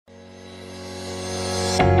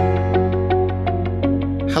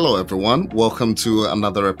Hello, everyone. Welcome to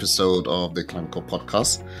another episode of the Clinical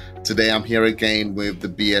Podcast. Today, I'm here again with the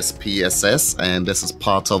BSPSS, and this is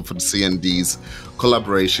part of the CND's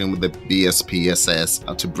collaboration with the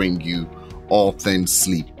BSPSS to bring you all things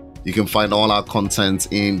sleep. You can find all our content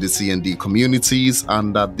in the CND communities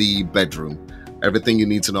and at the bedroom. Everything you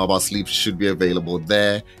need to know about sleep should be available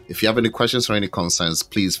there. If you have any questions or any concerns,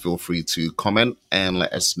 please feel free to comment and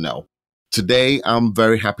let us know. Today, I'm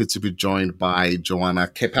very happy to be joined by Joanna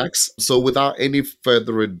Kippax. So without any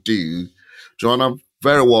further ado, Joanna,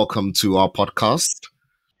 very welcome to our podcast.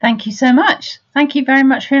 Thank you so much. Thank you very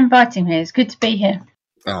much for inviting me. It's good to be here.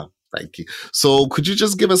 Oh, thank you. So could you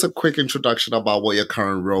just give us a quick introduction about what your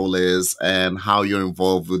current role is and how you're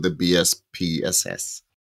involved with the BSPSS?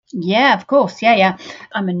 Yeah, of course. Yeah.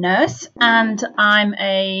 I'm a nurse and I'm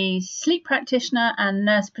a sleep practitioner and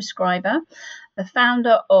nurse prescriber, the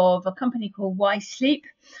founder of a company called Y Sleep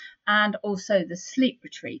and also the Sleep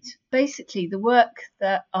Retreat. Basically, the work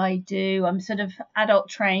that I do, I'm sort of adult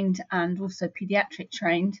trained and also pediatric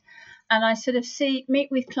trained. And I sort of meet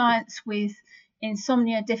with clients with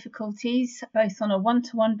insomnia difficulties, both on a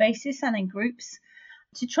one-to-one basis and in groups,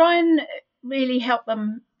 to try and really help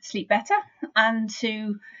them sleep better and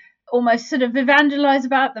to almost sort of evangelize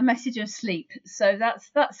about the message of sleep. So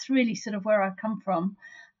that's really sort of where I come from.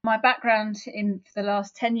 My background for the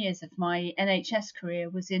last 10 years of my NHS career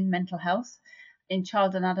was in mental health, in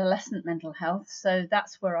child and adolescent mental health. So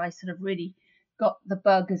that's where I sort of really got the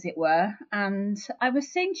bug, as it were. And I was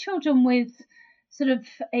seeing children with sort of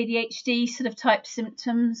ADHD sort of type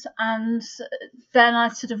symptoms. And then I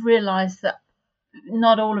sort of realized that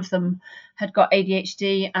not all of them had got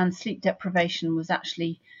ADHD, and sleep deprivation was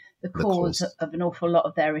actually the cause of an awful lot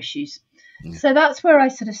of their issues. Yeah. So that's where I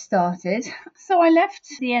sort of started. So I left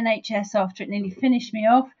the NHS after it nearly finished me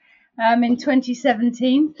off in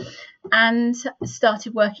 2017 and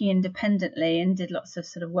started working independently and did lots of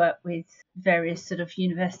sort of work with various sort of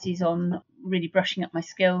universities on really brushing up my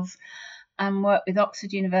skills, and worked with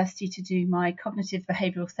Oxford University to do my cognitive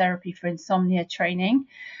behavioural therapy for insomnia training.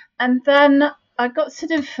 And then I got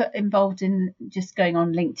sort of involved in just going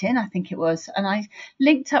on LinkedIn, I think it was, and I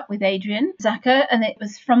linked up with Adrian Zacher, and it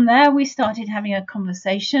was from there we started having a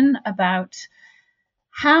conversation about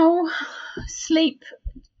how sleep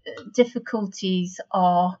difficulties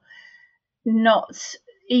are not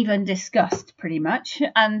even discussed pretty much,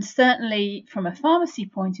 and certainly from a pharmacy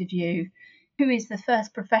point of view, who is the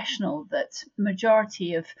first professional that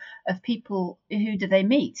majority of people, who do they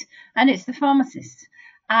meet? And it's the pharmacist.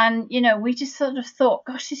 And, we just sort of thought,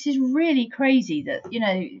 gosh, this is really crazy that,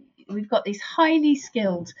 we've got these highly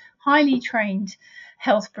skilled, highly trained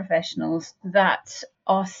health professionals that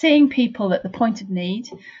are seeing people at the point of need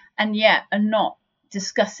and yet are not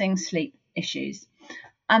discussing sleep issues.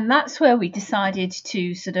 And that's where we decided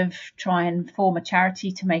to sort of try and form a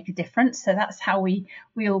charity to make a difference. So that's how we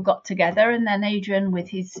all got together. And then Adrian, with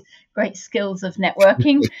his great skills of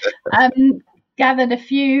networking, gathered a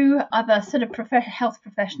few other sort of health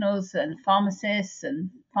professionals and pharmacists and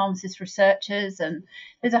pharmacist researchers, and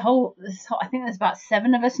there's I think there's about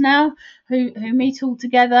 7 of us now who meet all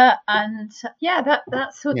together, and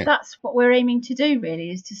that's what we're aiming to do, really,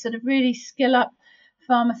 is to sort of really skill up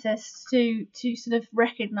pharmacists to sort of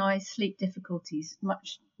recognize sleep difficulties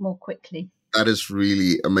much more quickly. That is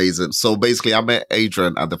really amazing. So basically, I met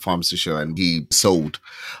Adrian at the pharmacy show and he sold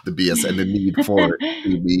the BS and the need for it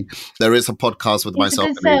to me. There is a podcast with myself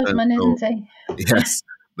and salesman, Adrian. Isn't he? Yes,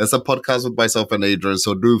 there's a podcast with myself and Adrian.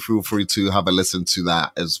 So do feel free to have a listen to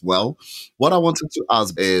that as well. What I wanted to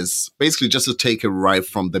ask is basically just to take it right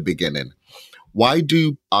from the beginning. Why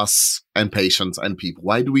do us and patients and people,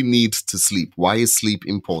 why do we need to sleep? Why is sleep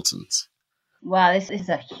important? Wow, this is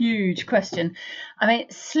a huge question. I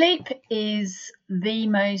mean, sleep is the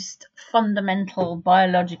most fundamental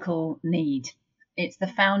biological need. It's the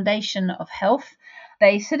foundation of health.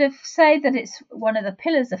 They sort of say that it's one of the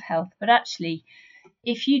pillars of health, but actually,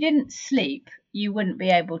 if you didn't sleep, you wouldn't be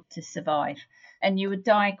able to survive. And you would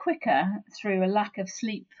die quicker through a lack of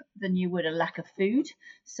sleep than you would a lack of food.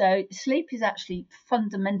 So sleep is actually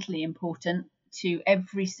fundamentally important to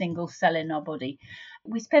every single cell in our body.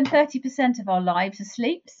 We spend 30% of our lives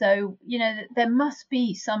asleep. So, there must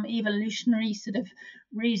be some evolutionary sort of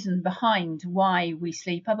reason behind why we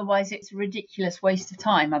sleep. Otherwise, it's a ridiculous waste of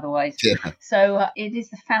time otherwise. Yeah. So it is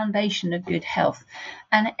the foundation of good health.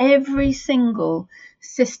 And every single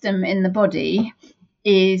system in the body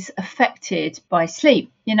is affected by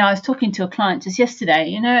sleep. I was talking to a client just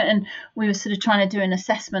yesterday, and we were sort of trying to do an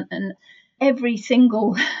assessment, and every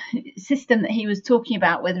single system that he was talking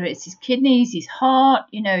about, whether it's his kidneys, his heart,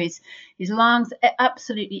 his lungs,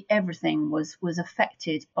 absolutely everything was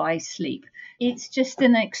affected by sleep. It's just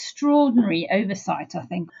an extraordinary oversight, I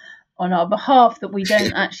think, on our behalf, that we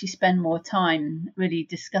don't actually spend more time really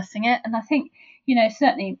discussing it. And I think,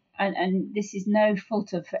 certainly, and this is no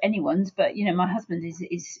fault of anyone's, but my husband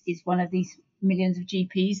is one of these millions of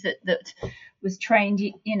GPs that was trained,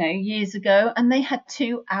 years ago, and they had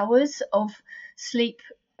 2 hours of sleep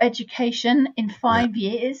education in 5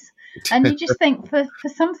 years. And you just think, for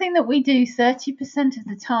something that we do 30% of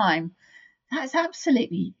the time, that's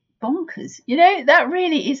absolutely bonkers. That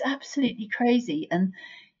really is absolutely crazy. And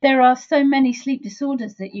there are so many sleep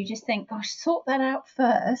disorders that you just think, gosh, sort that out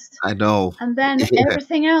first. I know. And then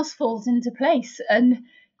everything else falls into place. And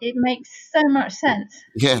it makes so much sense.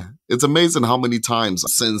 Yeah, it's amazing how many times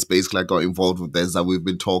since basically I got involved with this that we've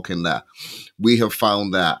been talking, that we have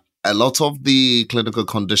found that a lot of the clinical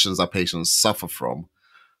conditions that patients suffer from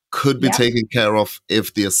could be taken care of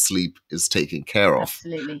if their sleep is taken care of.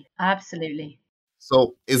 Absolutely. Absolutely.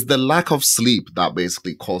 So it's the lack of sleep that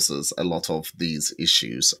basically causes a lot of these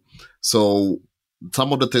issues. So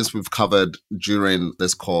some of the things we've covered during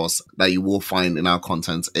this course that you will find in our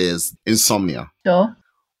content is insomnia. Sure.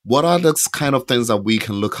 What are the kind of things that we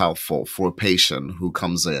can look out for a patient who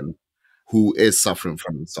comes in who is suffering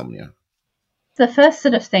from insomnia? The first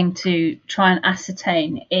sort of thing to try and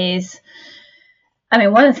ascertain is,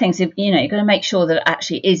 one of the things, you've got to make sure that it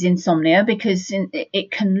actually is insomnia, because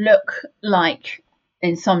it can look like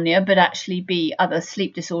insomnia but actually be other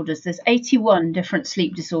sleep disorders. There's 81 different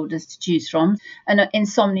sleep disorders to choose from, and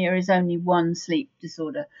insomnia is only one sleep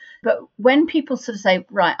disorder. But when people sort of say,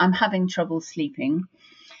 right, I'm having trouble sleeping,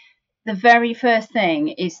 the very first thing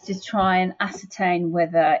is to try and ascertain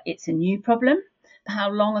whether it's a new problem. How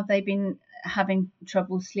long have they been having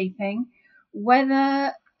trouble sleeping?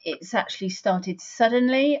 Whether it's actually started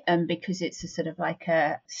suddenly and because it's a sort of like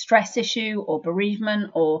a stress issue or bereavement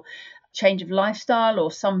or change of lifestyle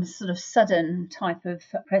or some sort of sudden type of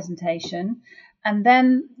presentation. And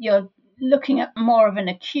then you're looking at more of an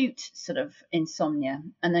acute sort of insomnia.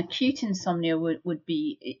 An acute insomnia would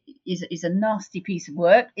be is a nasty piece of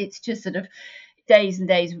work. It's just sort of days and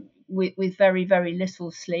days with very, very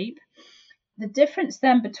little sleep. The difference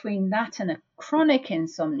then between that and a chronic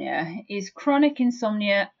insomnia is chronic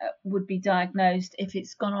insomnia would be diagnosed if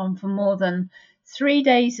it's gone on for more than 3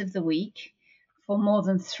 days of the week for more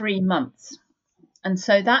than 3 months. And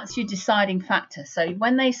so that's your deciding factor. So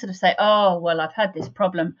when they sort of say, oh, well, I've had this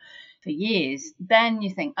problem for years, then you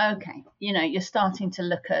think, okay, you're starting to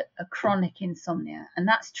look at a chronic insomnia, and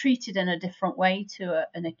that's treated in a different way to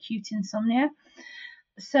an acute insomnia.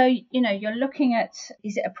 So, you're looking at,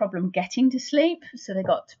 is it a problem getting to sleep? So they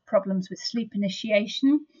got problems with sleep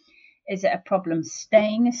initiation. Is it a problem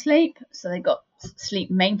staying asleep? So they got sleep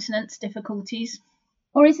maintenance difficulties.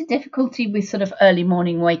 Or is it difficulty with sort of early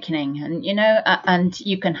morning awakening? And, and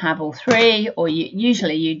you can have all three, or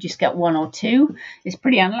usually you just get one or two. It's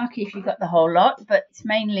pretty unlucky if you got the whole lot, but it's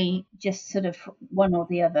mainly just sort of one or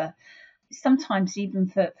the other. Sometimes even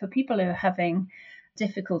for people who are having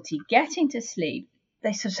difficulty getting to sleep,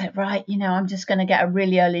 they sort of say, right, I'm just going to get a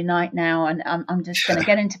really early night now, and I'm just going to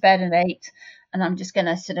get into bed at 8, and I'm just going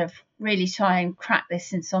to sort of really try and crack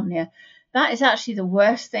this insomnia. That is actually the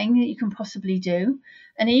worst thing that you can possibly do.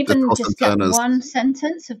 And even just get one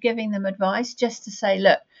sentence of giving them advice, just to say,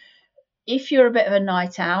 look, if you're a bit of a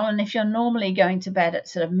night owl, and if you're normally going to bed at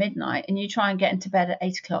sort of midnight and you try and get into bed at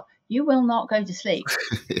 8 o'clock, you will not go to sleep.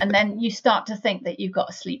 And then you start to think that you've got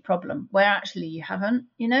a sleep problem where actually you haven't,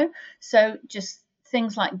 So just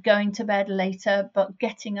things like going to bed later but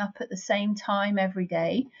getting up at the same time every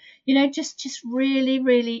day, just really,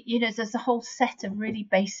 really, there's a whole set of really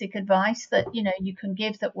basic advice that you can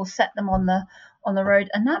give that will set them on the road,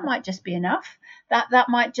 and that might just be enough. That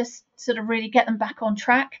might just sort of really get them back on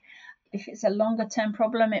track. If it's a longer term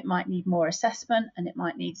problem, it might need more assessment, and it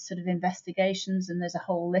might need sort of investigations, and there's a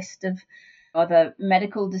whole list of other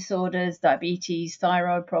medical disorders, diabetes,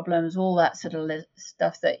 thyroid problems, all that sort of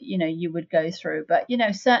stuff that, you would go through. But,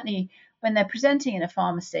 certainly when they're presenting in a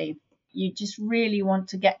pharmacy, you just really want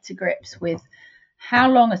to get to grips with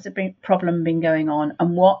how long has the problem been going on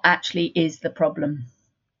and what actually is the problem.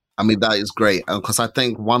 I mean, that is great, because I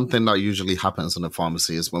think one thing that usually happens in the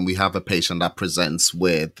pharmacy is when we have a patient that presents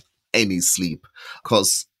with any sleep,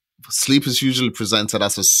 because sleep is usually presented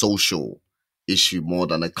as a social issue more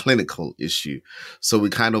than a clinical issue. So we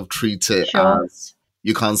kind of treat it as,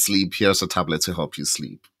 you can't sleep, here's a tablet to help you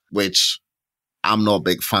sleep, which I'm not a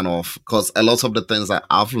big fan of, because a lot of the things that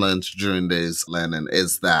I've learned during this learning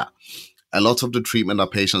is that a lot of the treatment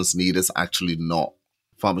that patients need is actually not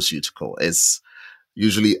pharmaceutical. It's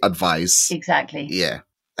usually advice. Exactly. Yeah.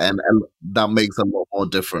 And that makes a lot more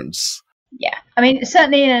difference. Yeah. I mean,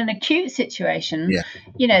 certainly in an acute situation,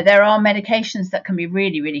 there are medications that can be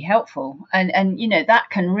really, really helpful. And that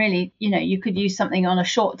can really, you could use something on a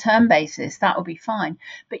short-term basis. That would be fine.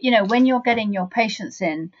 But, when you're getting your patients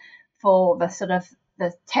in for the sort of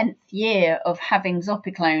the 10th year of having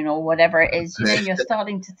Zopiclone or whatever it is, you're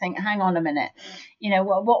starting to think, hang on a minute,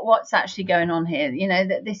 what's actually going on here?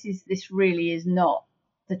 That this really is not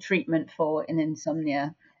the treatment for an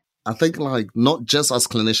insomnia. I think not just as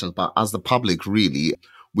clinicians, but as the public, really,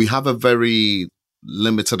 we have a very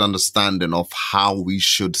limited understanding of how we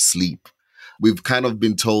should sleep. We've kind of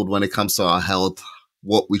been told when it comes to our health,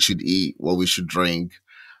 what we should eat, what we should drink,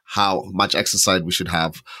 how much exercise we should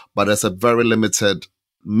have. But there's a very limited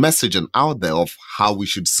messaging out there of how we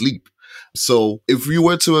should sleep. So if you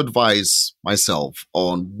were to advise myself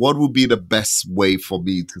on what would be the best way for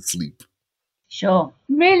me to sleep? Sure.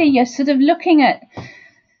 Really, you're sort of looking at,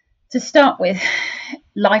 to start with,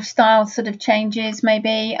 lifestyle sort of changes,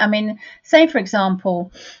 maybe. I mean, say, for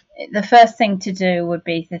example, the first thing to do would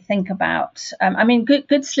be to think about,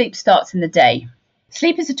 good sleep starts in the day.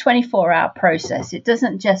 Sleep is a 24-hour process. It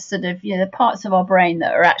doesn't just sort of, the parts of our brain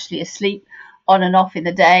that are actually asleep on and off in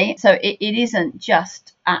the day. So it isn't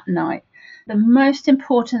just at night. The most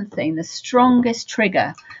important thing, the strongest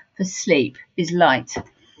trigger for sleep is light.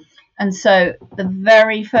 And so the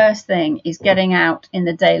very first thing is getting out in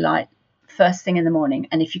the daylight first thing in the morning.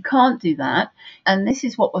 And if you can't do that, and this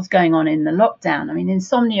is what was going on in the lockdown, I mean,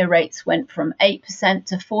 insomnia rates went from 8%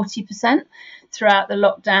 to 40% throughout the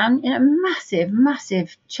lockdown,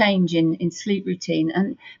 massive change in sleep routine.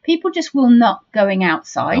 And people just were not going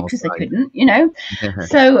outside because they couldn't,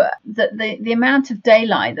 So the amount of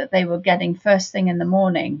daylight that they were getting first thing in the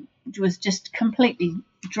morning was just completely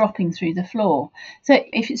dropping through the floor. So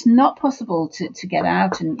if it's not possible to get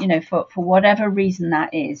out and, for whatever reason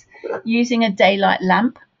that is, using a daylight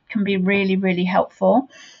lamp can be really, really helpful.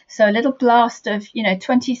 So a little blast of,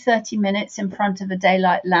 20, 30 minutes in front of a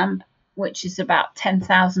daylight lamp, which is about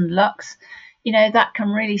 10,000 lux, that can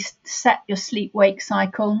really set your sleep-wake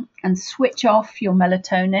cycle and switch off your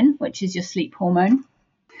melatonin, which is your sleep hormone.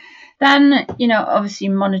 Then, obviously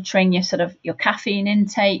monitoring your caffeine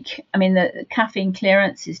intake. I mean, the caffeine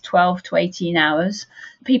clearance is 12 to 18 hours.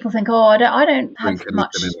 People think, I don't have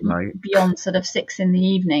much beyond sort of 6 in the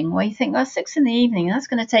evening. Well, you think, 6 in the evening, that's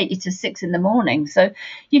going to take you to 6 in the morning. So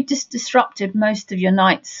you've just disrupted most of your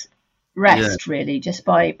night's rest, really, just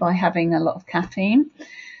by having a lot of caffeine.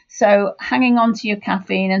 So hanging on to your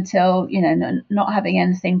caffeine until, not having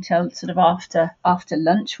anything till sort of after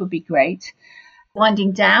lunch would be great.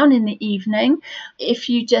 Winding down in the evening, if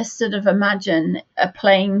you just sort of imagine a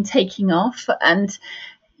plane taking off and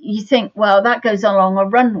you think, well, that goes along a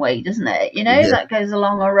runway, doesn't it? That goes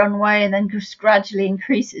along a runway and then just gradually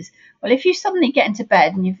increases. Well, if you suddenly get into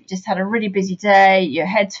bed and you've just had a really busy day, your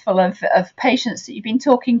head's full of patients that you've been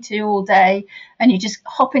talking to all day, and you just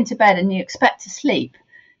hop into bed and you expect to sleep,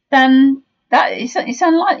 then it's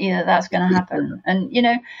unlikely that that's going to happen.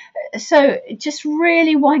 And, so just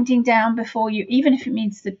really winding down before you, even if it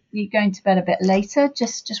means that you're going to bed a bit later,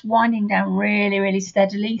 just winding down really, really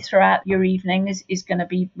steadily throughout your evening is going to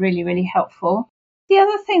be really, really helpful. The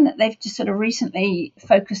other thing that they've just sort of recently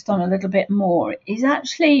focused on a little bit more is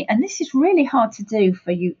actually, and this is really hard to do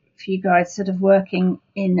for you guys sort of working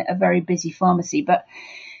in a very busy pharmacy, but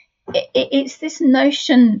it's this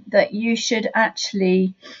notion that you should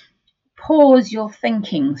actually pause your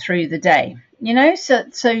thinking through the day,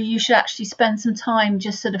 so you should actually spend some time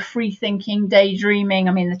just sort of free thinking, daydreaming.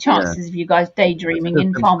 I mean, the chances of you guys daydreaming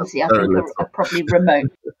in pharmacy, I think, are probably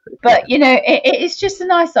remote. But, it's just a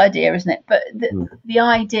nice idea, isn't it? But the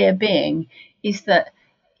idea being is that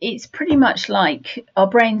it's pretty much like our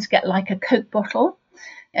brains get like a Coke bottle.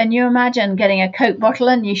 And you imagine getting a Coke bottle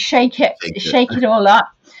and you shake it all up.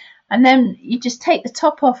 And then you just take the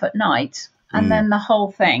top off at night. And then the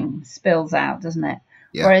whole thing spills out, doesn't it?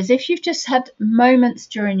 Yeah. Whereas if you've just had moments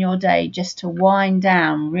during your day just to wind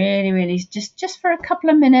down, really, really, just for a couple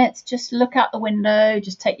of minutes, just look out the window,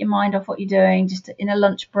 just take your mind off what you're doing, just in a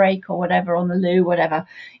lunch break or whatever, on the loo, whatever.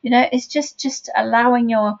 It's just allowing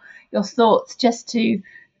your thoughts just to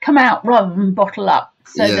come out rather than bottle up.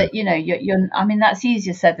 So that, you're, I mean, that's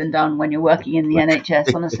easier said than done when you're working in the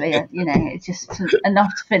NHS, honestly. It's just enough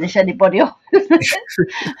to finish anybody off.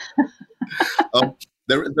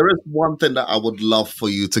 There is one thing that I would love for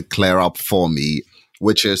you to clear up for me,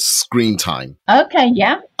 which is screen time. Okay,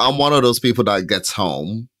 yeah. I'm one of those people that gets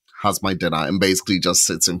home, has my dinner, and basically just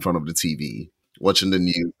sits in front of the TV watching the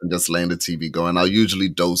news and just letting the TV go. And I'll usually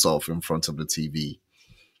doze off in front of the TV.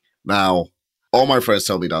 Now, all my friends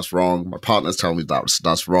tell me that's wrong. My partners tell me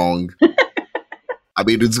that's wrong. I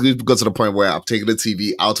mean, it's got to the point where I've taken the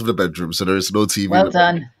TV out of the bedroom, so there is no TV. Well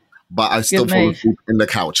done. But I still fall asleep in the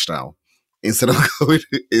couch now instead of going.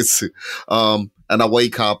 And I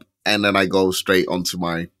wake up and then I go straight onto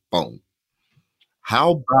my phone.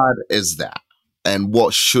 How bad is that? And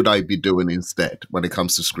what should I be doing instead when it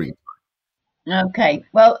comes to screen? Okay,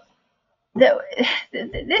 well,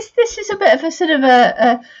 this is a bit of a sort of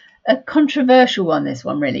a controversial one, this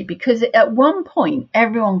one really, because at one point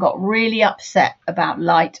everyone got really upset about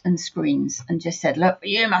light and screens and just said, look,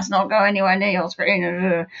 you must not go anywhere near your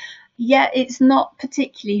screen. Yeah, it's not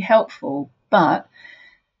particularly helpful, but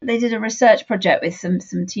they did a research project with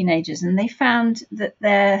some teenagers, and they found that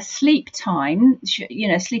their sleep time,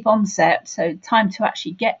 sleep onset, so time to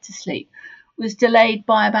actually get to sleep, was delayed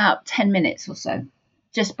by about 10 minutes or so,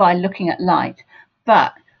 just by looking at light.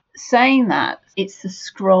 But saying that, it's the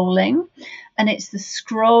scrolling, and it's the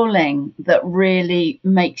scrolling that really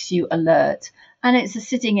makes you alert. And it's the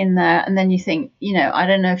sitting in there, and then you think, I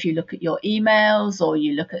don't know if you look at your emails or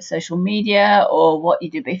you look at social media or what you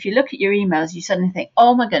do, but if you look at your emails, you suddenly think,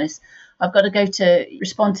 oh my goodness, I've got to go to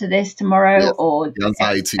respond to this tomorrow, or the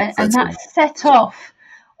anxiety, and that set off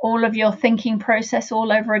all of your thinking process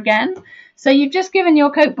all over again. So you've just given your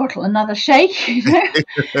Coke bottle another shake,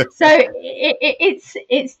 So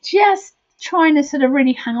it's just trying to sort of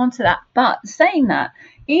really hang on to that. But saying that,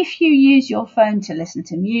 if you use your phone to listen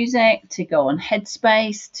to music, to go on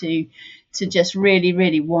Headspace, to just really,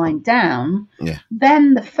 really wind down,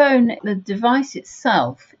 then the device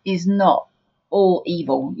itself is not all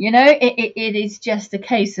evil. It is just a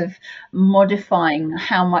case of modifying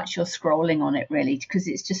how much you're scrolling on it, really, because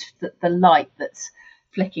it's just the light that's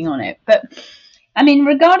flicking on it. But I mean,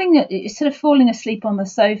 regarding sort of falling asleep on the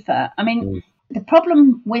sofa, I mean, the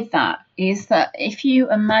problem with that is that if you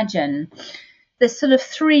imagine, there's sort of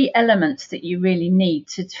three elements that you really need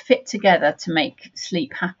to fit together to make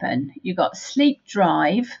sleep happen. You've got sleep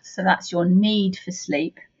drive, so that's your need for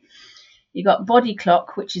sleep. You've got body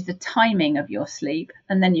clock, which is the timing of your sleep.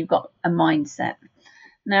 And then you've got a mindset.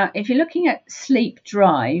 Now, if you're looking at sleep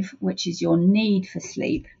drive, which is your need for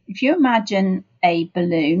sleep, if you imagine a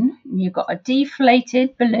balloon, you've got a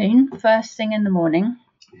deflated balloon first thing in the morning.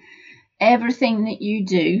 Everything that you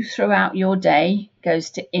do throughout your day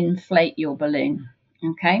goes to inflate your balloon.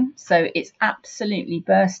 Okay, so it's absolutely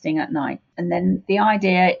bursting at night. And then the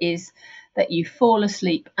idea is that you fall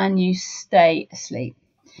asleep and you stay asleep.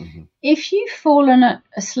 Mm-hmm. If you've fallen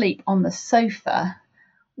asleep on the sofa,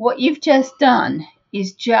 what you've just done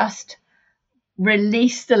is just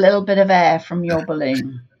released a little bit of air from your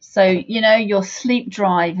balloon. So, your sleep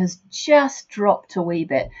drive has just dropped a wee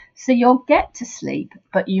bit. So you'll get to sleep,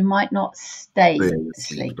 but you might not stay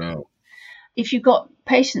asleep. No. If you've got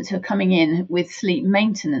patients who are coming in with sleep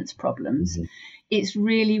maintenance problems, it's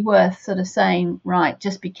really worth sort of saying, right,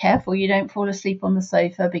 just be careful you don't fall asleep on the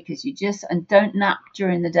sofa, because and don't nap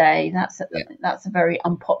during the day. That's a very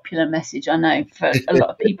unpopular message, I know, for a lot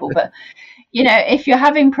of people. But, if you're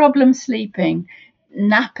having problems sleeping,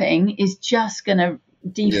 napping is just going to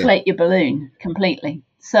deflate your balloon completely.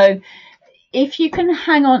 So if you can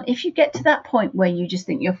hang on, if you get to that point where you just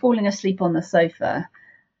think you're falling asleep on the sofa,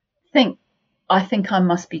 I think I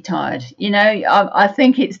must be tired. I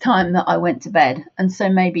think it's time that I went to bed. And so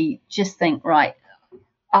maybe just think, right,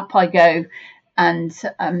 up I go. And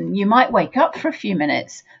you might wake up for a few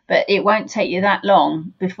minutes, but it won't take you that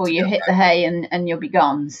long before you hit the hay and you'll be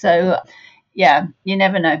gone. So, you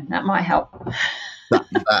never know. That might help.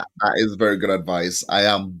 That is very good advice. I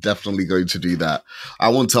am definitely going to do that. I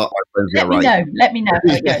won't tell my friends you're right. Let me know how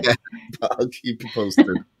it goes. I'll keep you posted.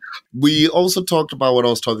 We also talked about, when I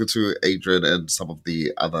was talking to Adrian and some of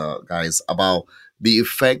the other guys, about the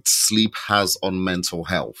effect sleep has on mental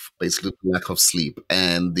health, basically lack of sleep,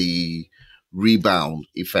 and the rebound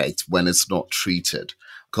effect when it's not treated.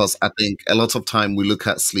 Because I think a lot of time we look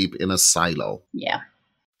at sleep in a silo. Yeah.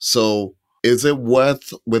 So is it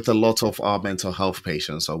worth, with a lot of our mental health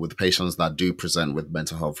patients, or with patients that do present with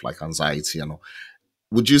mental health like anxiety and all,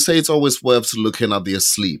 would you say it's always worth looking at their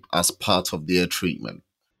sleep as part of their treatment?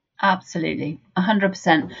 Absolutely,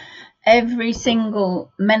 100%. Every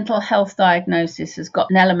single mental health diagnosis has got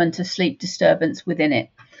an element of sleep disturbance within it,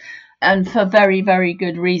 and for very, very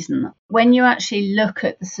good reason. When you actually look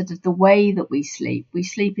at the sort of the way that we sleep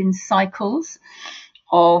in cycles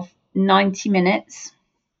of 90 minutes,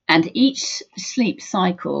 and each sleep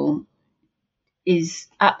cycle is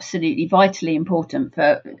absolutely vitally important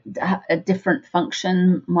for a different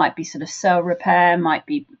function. Might be sort of cell repair, might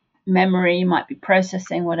be memory, might be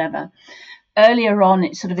processing, whatever. Earlier on,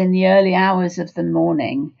 it's sort of in the early hours of the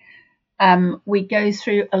morning, we go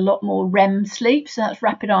through a lot more REM sleep, so that's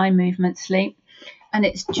rapid eye movement sleep. And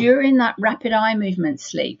it's during that rapid eye movement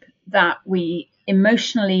sleep that we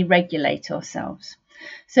emotionally regulate ourselves.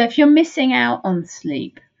 So if you're missing out on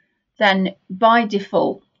sleep, then by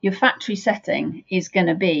default, your factory setting is going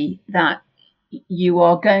to be that you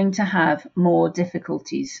are going to have more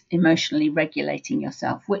difficulties emotionally regulating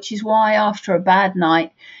yourself, which is why after a bad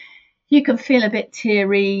night, you can feel a bit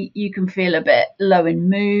teary, you can feel a bit low in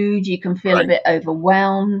mood, you can feel a bit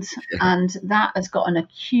overwhelmed, and that has got an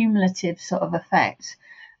accumulative sort of effect.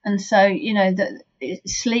 And so, that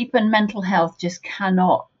sleep and mental health just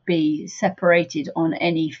cannot be separated on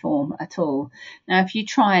any form at all. Now, if you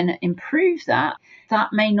try and improve that,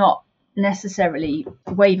 that may not necessarily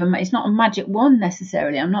it's not a magic wand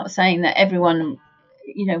necessarily. I'm not saying that everyone,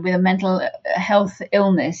 with a mental health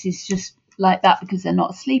illness is just like that because they're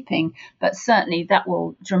not sleeping, but certainly that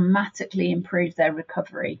will dramatically improve their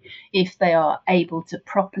recovery if they are able to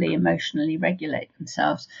properly emotionally regulate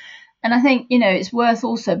themselves. And I think, it's worth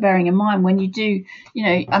also bearing in mind when you do,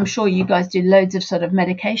 I'm sure you guys do loads of sort of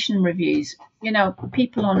medication reviews,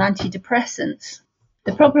 people on antidepressants.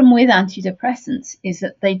 The problem with antidepressants is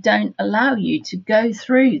that they don't allow you to go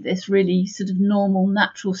through this really sort of normal,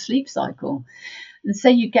 natural sleep cycle. And so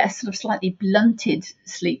you get a sort of slightly blunted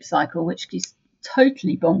sleep cycle, which is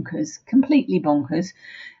totally bonkers, completely bonkers,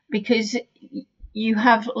 because you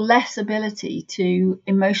have less ability to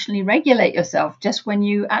emotionally regulate yourself just when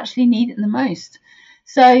you actually need it the most.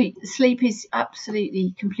 So sleep is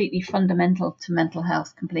absolutely, completely fundamental to mental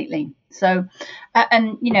health, completely. So,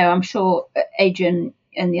 and, I'm sure Adrian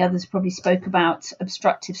and the others probably spoke about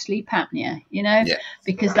obstructive sleep apnea,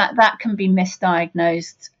 because that can be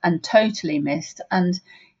misdiagnosed and totally missed. And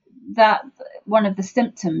that one of the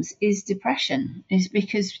symptoms is depression, is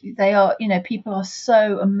because they are, people are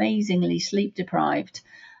so amazingly sleep deprived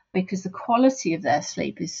because the quality of their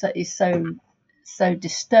sleep is so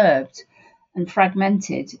disturbed and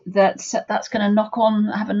fragmented that's going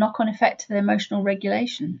to have a knock-on effect to their emotional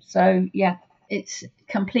regulation. So yeah, it's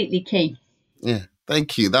completely key. Yeah.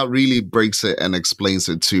 Thank you. That really breaks it and explains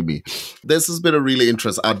it to me. This has been a really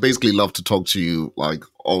interesting. I'd basically love to talk to you like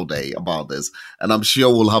all day about this, and I'm sure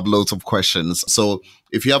we'll have loads of questions. So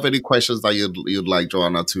if you have any questions that you'd like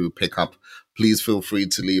Joanna to pick up, please feel free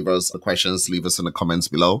to leave us the questions, leave us in the comments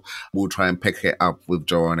below. We'll try and pick it up with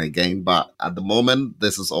Joanna again. But at the moment,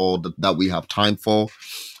 this is all that we have time for.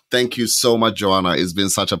 Thank you so much, Joanna. It's been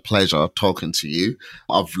such a pleasure talking to you.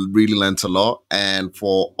 I've really learned a lot. And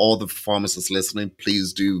for all the pharmacists listening,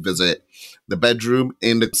 please do visit the bedroom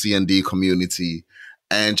in the CND community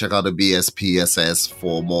and check out the BSPSS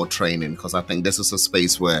for more training, because I think this is a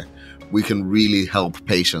space where we can really help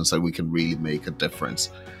patients and we can really make a difference.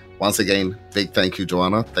 Once again, big thank you,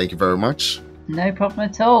 Joanna. Thank you very much. No problem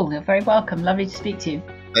at all. You're very welcome. Lovely to speak to you.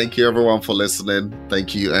 Thank you, everyone, for listening.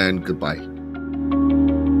 Thank you and goodbye.